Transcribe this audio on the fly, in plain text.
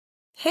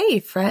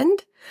Hey,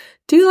 friend,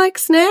 do you like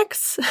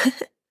snacks?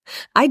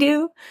 I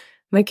do.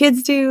 My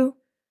kids do.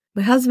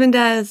 My husband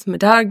does. My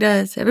dog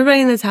does.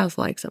 Everybody in this house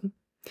likes them.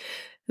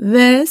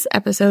 This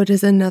episode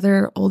is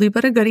another oldie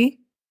but a goodie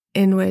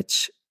in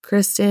which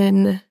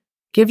Kristen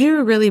gives you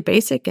a really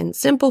basic and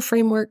simple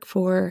framework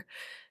for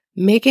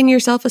making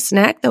yourself a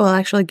snack that will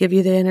actually give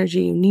you the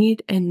energy you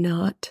need and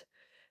not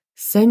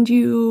send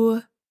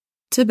you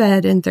to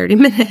bed in 30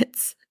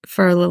 minutes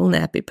for a little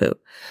nappy poo.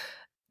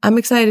 I'm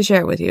excited to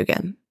share it with you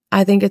again.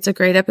 I think it's a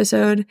great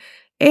episode.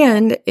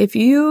 And if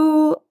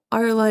you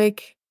are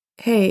like,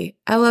 hey,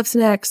 I love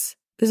snacks,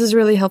 this is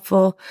really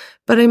helpful,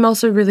 but I'm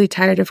also really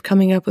tired of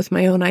coming up with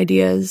my own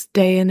ideas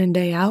day in and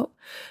day out,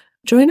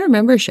 join our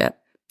membership.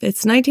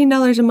 It's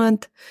 $19 a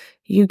month.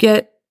 You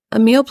get a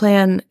meal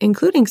plan,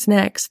 including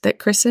snacks that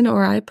Kristen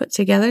or I put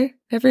together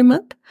every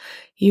month.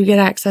 You get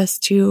access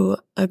to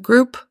a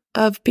group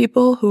of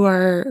people who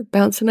are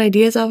bouncing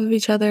ideas off of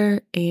each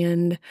other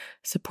and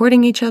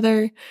supporting each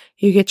other.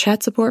 You get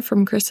chat support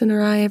from Kristen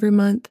or I every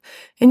month,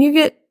 and you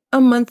get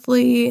a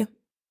monthly,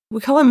 we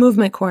call it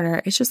movement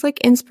corner. It's just like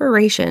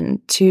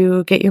inspiration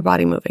to get your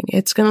body moving.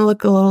 It's going to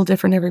look a little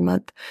different every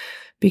month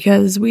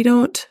because we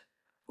don't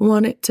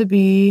want it to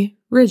be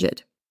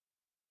rigid.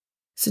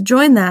 So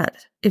join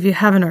that if you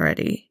haven't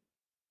already.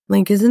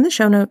 Link is in the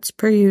show notes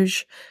per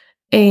usual,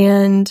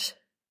 and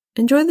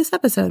enjoy this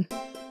episode.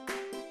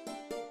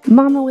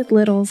 Mama with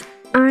littles,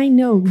 I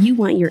know you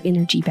want your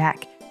energy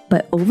back,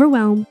 but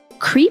overwhelm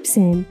creeps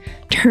in,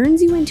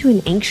 turns you into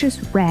an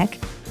anxious wreck,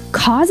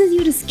 causes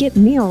you to skip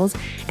meals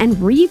and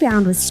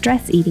rebound with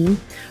stress eating,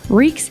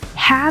 wreaks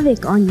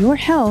havoc on your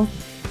health,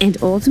 and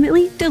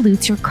ultimately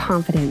dilutes your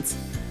confidence.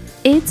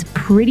 It's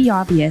pretty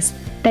obvious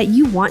that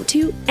you want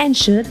to and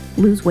should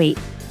lose weight,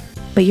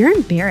 but you're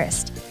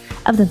embarrassed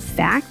of the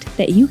fact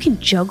that you can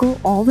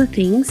juggle all the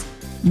things,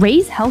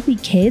 raise healthy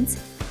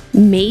kids,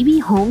 maybe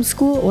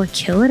homeschool or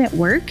kill it at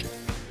work,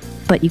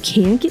 but you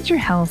can't get your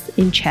health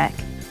in check.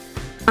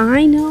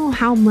 I know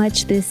how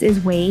much this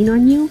is weighing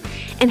on you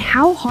and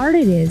how hard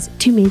it is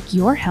to make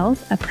your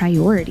health a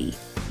priority.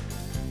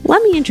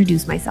 Let me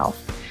introduce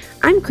myself.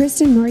 I'm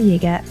Kristen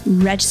Noriega,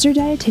 registered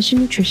dietitian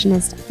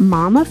nutritionist,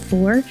 mama of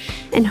 4,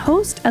 and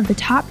host of the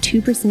top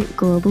 2%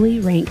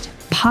 globally ranked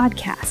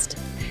podcast.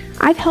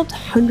 I've helped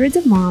hundreds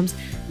of moms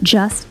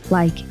just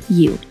like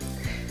you.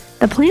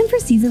 The plan for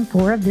season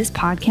 4 of this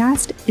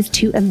podcast is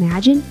to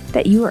imagine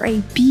that you are a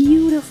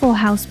beautiful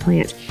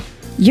houseplant.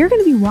 You're going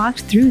to be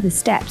walked through the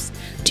steps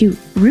to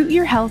root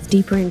your health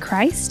deeper in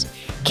Christ,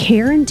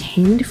 care and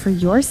tend for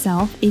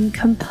yourself in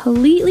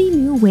completely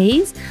new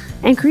ways,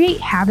 and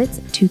create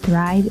habits to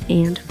thrive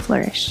and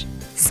flourish.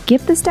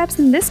 Skip the steps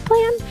in this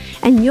plan,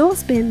 and you'll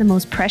spend the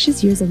most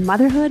precious years of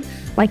motherhood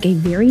like a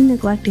very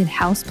neglected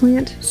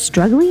houseplant,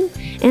 struggling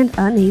and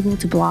unable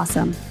to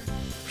blossom.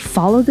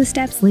 Follow the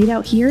steps laid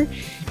out here,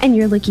 and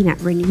you're looking at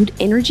renewed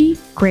energy,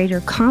 greater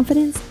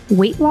confidence,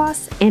 weight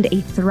loss, and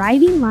a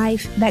thriving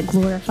life that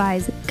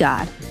glorifies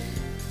God.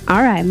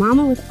 All right,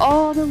 mama with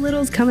all the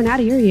littles coming out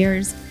of your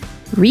ears,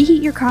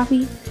 reheat your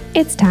coffee.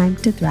 It's time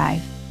to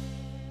thrive.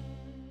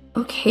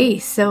 Okay,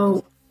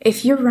 so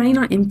if you're running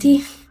on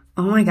empty,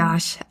 oh my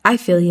gosh, I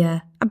feel ya.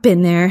 I've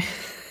been there.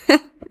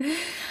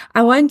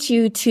 I want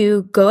you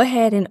to go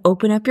ahead and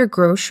open up your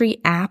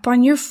grocery app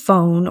on your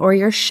phone or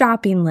your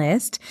shopping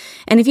list.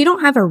 And if you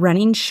don't have a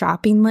running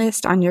shopping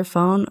list on your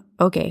phone,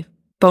 okay,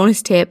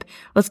 bonus tip,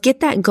 let's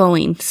get that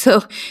going.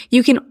 So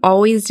you can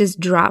always just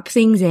drop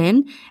things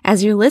in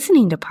as you're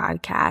listening to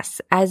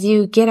podcasts, as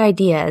you get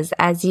ideas,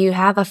 as you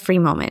have a free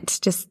moment.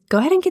 Just go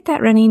ahead and get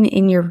that running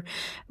in your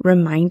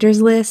reminders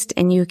list,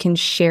 and you can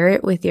share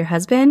it with your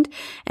husband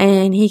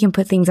and he can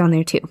put things on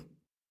there too.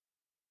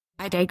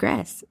 I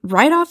digress.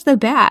 Right off the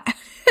bat.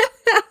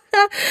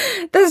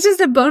 That's just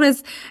a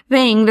bonus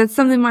thing. That's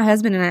something my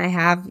husband and I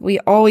have. We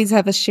always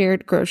have a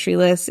shared grocery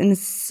list, and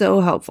it's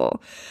so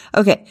helpful.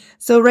 Okay,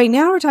 so right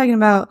now we're talking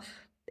about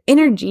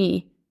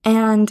energy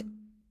and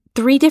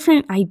 3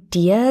 different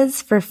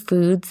ideas for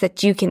foods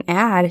that you can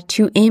add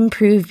to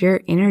improve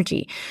your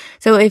energy.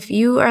 So if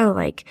you are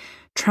like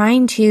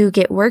trying to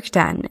get work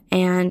done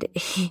and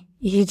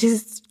you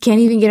just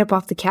can't even get up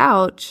off the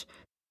couch,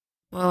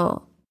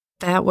 well,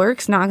 that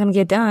work's not going to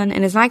get done,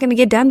 and it's not going to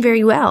get done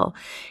very well.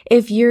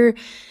 If you're,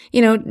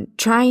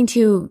 trying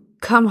to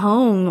come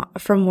home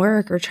from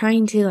work or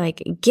trying to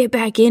like get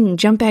back in and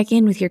jump back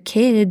in with your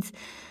kids,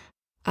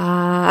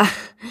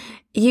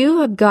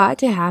 you have got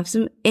to have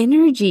some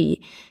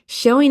energy.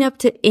 Showing up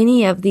to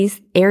any of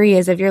these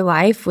areas of your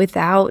life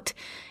without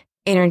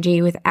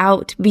energy,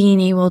 without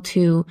being able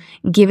to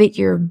give it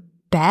your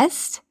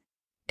best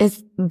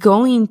is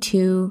going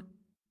to,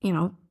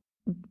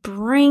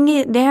 bring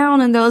it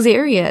down in those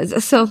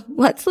areas. So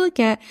let's look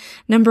at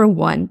number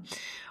 1.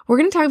 We're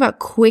going to talk about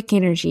quick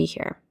energy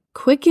here.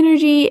 Quick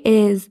energy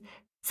is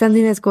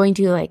something that's going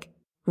to like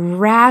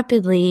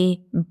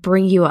rapidly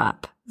bring you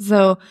up.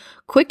 So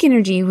quick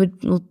energy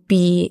would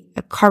be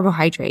a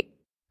carbohydrate.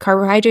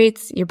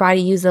 Carbohydrates, your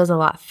body uses those a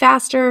lot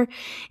faster.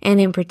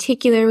 And in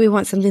particular, we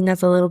want something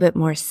that's a little bit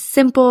more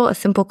simple, a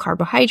simple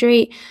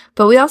carbohydrate,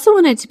 but we also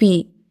want it to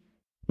be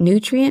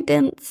nutrient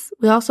dense.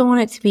 We also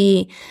want it to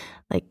be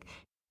like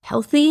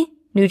healthy.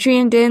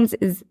 Nutrient dense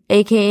is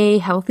AKA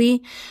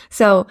healthy.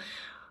 So,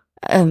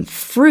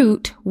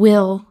 fruit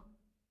will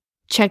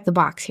check the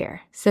box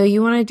here. So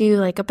you want to do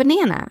like a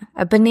banana.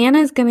 A banana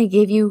is going to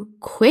give you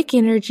quick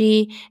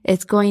energy.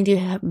 It's going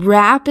to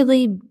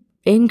rapidly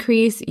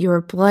increase your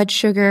blood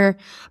sugar,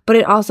 but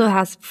it also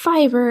has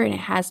fiber and it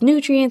has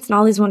nutrients and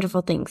all these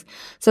wonderful things.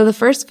 So the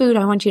first food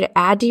I want you to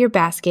add to your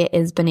basket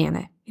is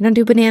banana. You don't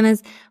do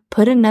bananas,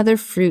 put another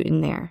fruit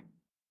in there.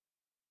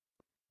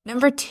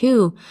 Number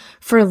 2,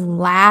 for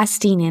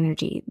lasting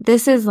energy.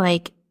 This is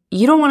like,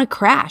 you don't want to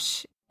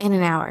crash in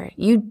an hour.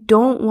 You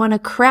don't want to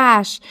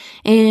crash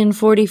in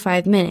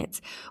 45 minutes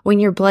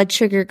when your blood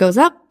sugar goes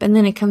up and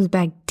then it comes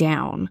back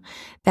down.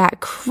 That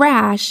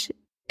crash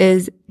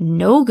is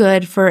no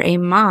good for a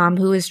mom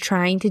who is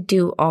trying to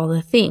do all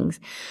the things.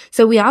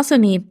 So we also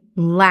need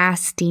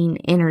lasting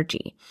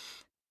energy.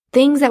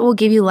 Things that will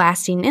give you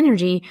lasting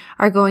energy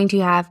are going to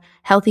have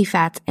healthy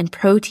fats and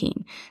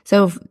protein.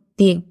 So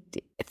the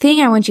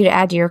thing I want you to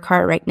add to your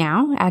cart right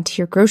now, add to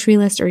your grocery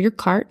list or your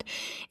cart,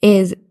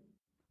 is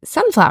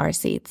sunflower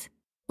seeds.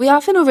 We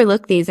often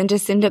overlook these and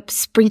just end up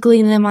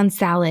sprinkling them on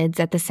salads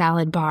at the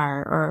salad bar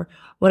or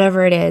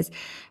whatever it is.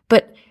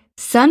 But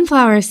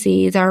sunflower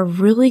seeds are a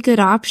really good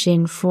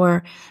option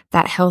for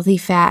that healthy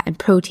fat and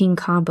protein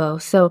combo.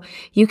 So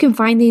you can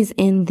find these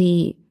in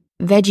the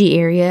veggie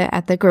area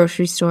at the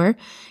grocery store,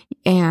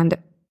 and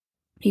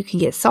you can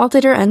get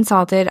salted or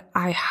unsalted.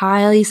 I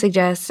highly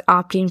suggest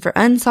opting for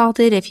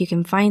unsalted if you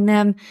can find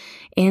them,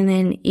 and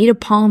then eat a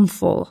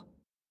palmful.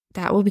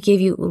 That will give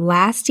you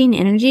lasting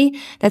energy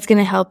that's going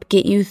to help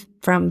get you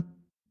from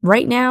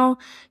right now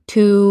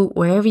to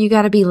wherever you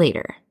got to be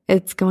later.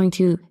 It's going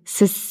to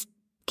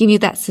give you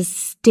that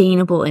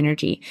sustainable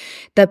energy.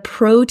 The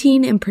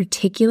protein in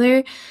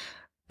particular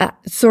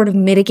sort of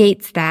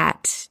mitigates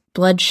that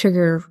blood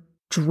sugar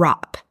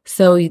drop.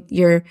 So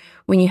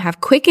when you have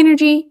quick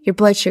energy, your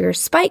blood sugar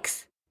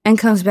spikes and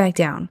comes back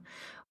down.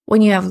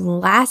 When you have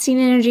lasting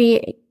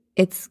energy,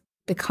 it's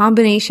the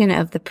combination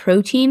of the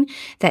protein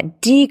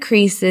that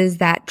decreases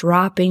that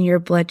drop in your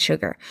blood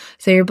sugar.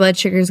 So your blood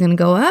sugar is going to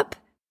go up.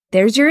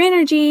 There's your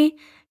energy.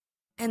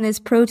 And this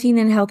protein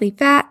and healthy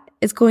fat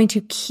is going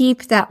to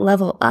keep that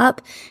level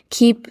up,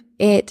 keep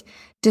it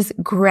just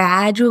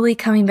gradually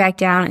coming back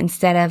down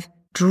instead of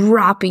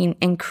dropping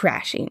and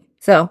crashing.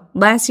 So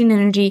lasting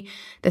energy,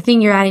 the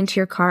thing you're adding to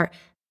your cart,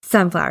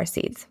 sunflower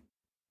seeds.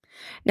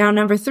 Now,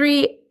 number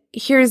 3,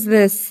 here's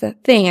this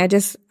thing. I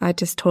just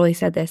totally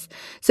said this.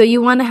 So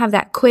you want to have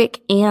that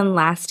quick and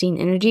lasting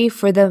energy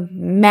for the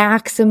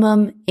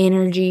maximum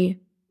energy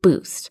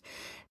boost.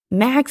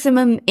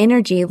 Maximum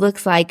energy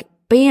looks like,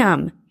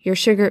 bam,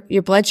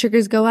 your blood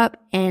sugars go up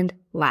and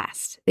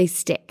last. They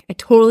stick. I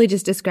totally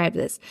just described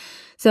this.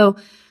 So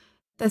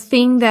the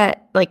thing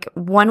that, like,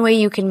 one way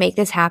you can make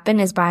this happen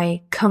is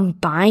by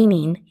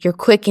combining your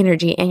quick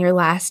energy and your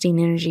lasting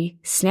energy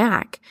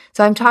snack.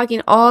 So I'm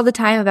talking all the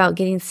time about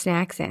getting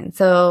snacks in.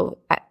 So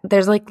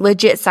there's like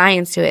legit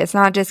science to it. It's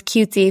not just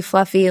cutesy,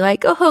 fluffy,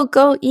 like, oh,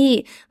 go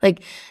eat.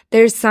 Like,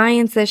 there's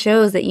science that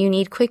shows that you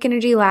need quick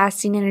energy,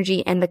 lasting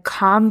energy, and the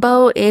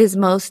combo is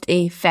most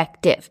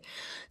effective.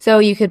 So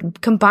you could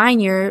combine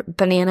your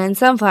banana and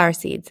sunflower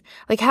seeds.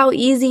 Like, how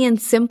easy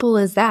and simple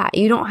is that?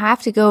 You don't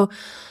have to go,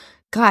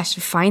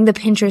 find the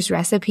Pinterest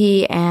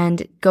recipe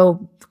and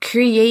go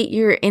create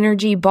your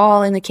energy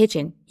ball in the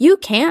kitchen. You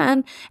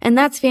can, and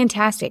that's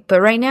fantastic.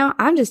 But right now,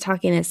 I'm just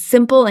talking as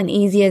simple and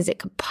easy as it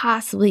could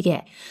possibly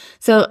get.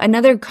 So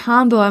another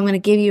combo I'm going to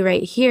give you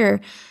right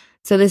here.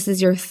 So this is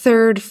your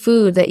third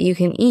food that you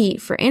can eat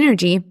for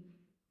energy.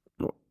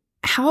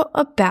 How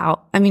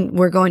about,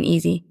 we're going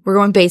easy. We're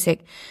going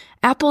basic.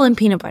 Apple and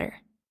peanut butter,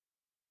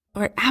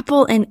 or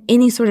apple and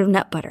any sort of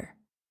nut butter.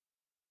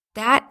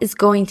 That is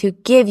going to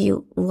give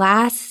you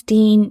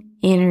lasting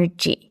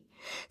energy.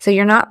 So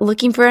you're not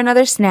looking for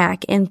another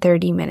snack in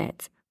 30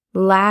 minutes.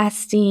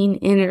 Lasting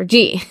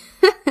energy.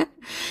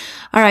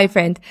 All right,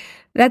 friend.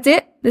 That's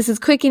it. This is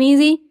quick and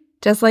easy,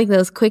 just like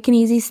those quick and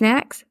easy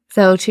snacks.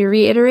 So to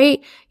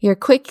reiterate, your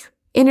quick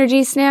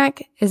energy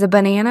snack is a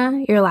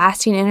banana. Your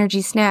lasting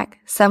energy snack,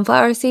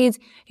 sunflower seeds.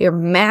 Your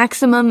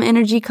maximum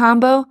energy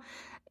combo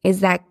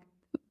is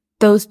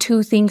those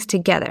two things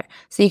together.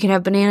 So you can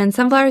have banana and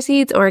sunflower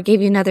seeds, or I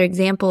gave you another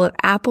example of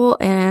apple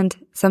and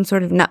some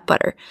sort of nut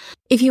butter.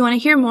 If you want to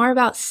hear more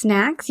about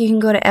snacks, you can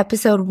go to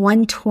episode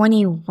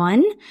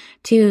 121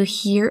 to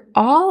hear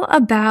all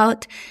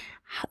about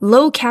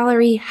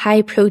low-calorie,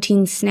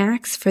 high-protein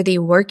snacks for the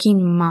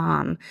working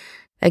mom.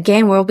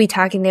 Again, we'll be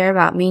talking there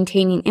about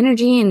maintaining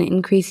energy and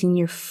increasing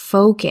your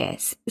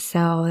focus.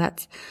 So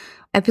that's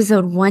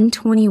episode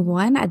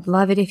 121. I'd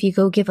love it if you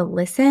go give a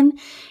listen.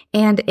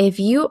 And if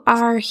you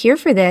are here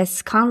for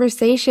this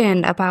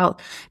conversation about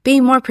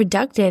being more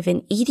productive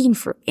and eating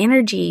for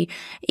energy,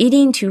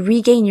 eating to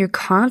regain your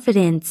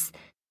confidence,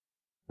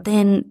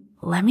 then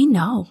let me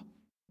know.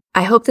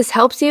 I hope this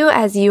helps you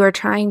as you are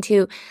trying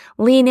to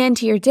lean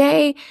into your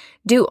day,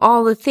 do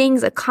all the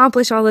things,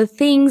 accomplish all the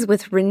things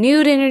with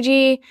renewed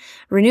energy,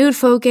 renewed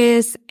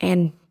focus,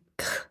 and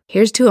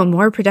here's to a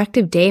more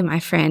productive day, my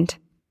friend.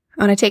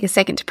 I want to take a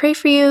second to pray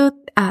for you.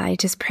 I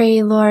just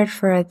pray, Lord,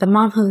 for the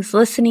mom who's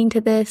listening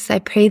to this. I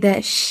pray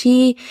that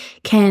she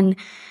can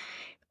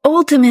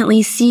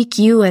ultimately seek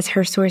you as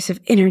her source of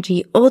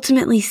energy,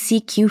 ultimately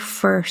seek you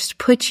first,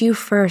 put you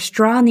first,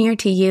 draw near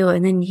to you,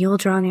 and then you'll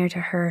draw near to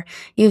her.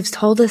 You've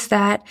told us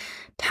that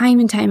time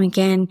and time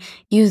again.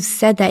 You've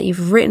said that,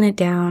 you've written it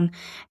down.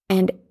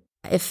 And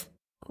if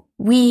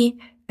we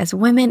as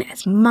women,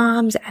 as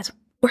moms, as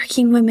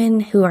working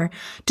women who are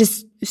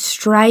just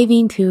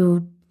striving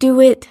to do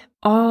it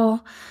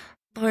all,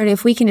 Lord,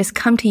 if we can just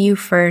come to you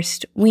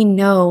first, we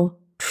know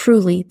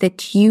truly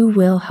that you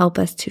will help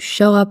us to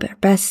show up our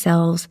best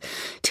selves,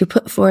 to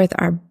put forth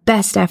our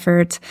best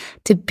efforts,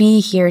 to be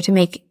here to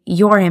make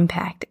your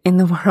impact in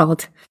the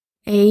world.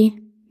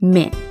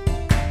 Amen.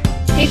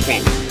 Hey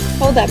friend,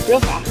 hold up real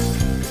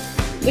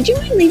fast. Would you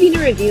mind leaving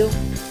a review?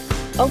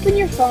 Open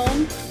your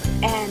phone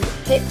and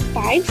hit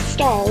 5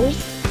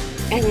 stars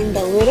and then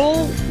the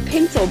little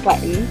pencil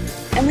button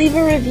and leave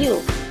a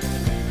review.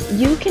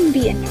 You can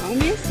be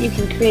anonymous, you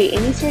can create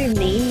any sort of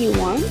name you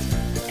want,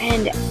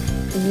 and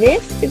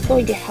this is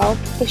going to help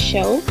the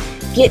show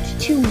get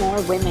to more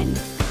women.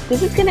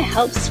 This is going to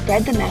help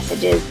spread the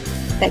messages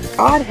that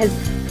God has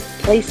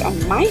placed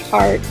on my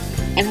heart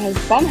and has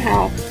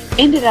somehow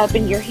ended up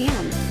in your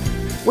hands.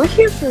 We're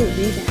here for a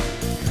reason.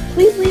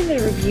 Please leave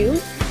a review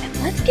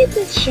and let's get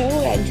this show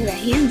into the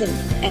hands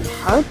and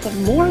hearts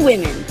of more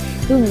women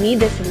who need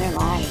this in their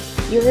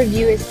lives. Your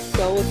review is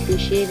so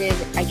appreciated.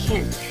 I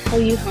can't tell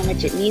you how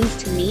much it means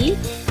to me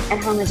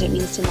and how much it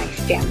means to my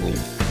family.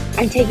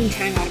 I'm taking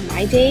time out of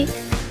my day,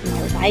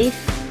 my life,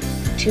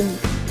 to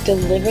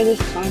deliver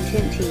this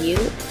content to you,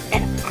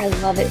 and I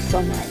love it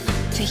so much.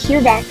 To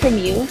hear back from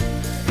you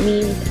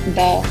means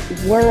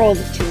the world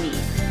to me.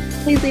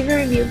 Please leave a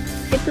review,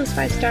 hit those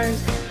 5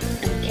 stars,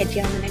 and I'll catch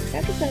you on the next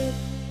episode.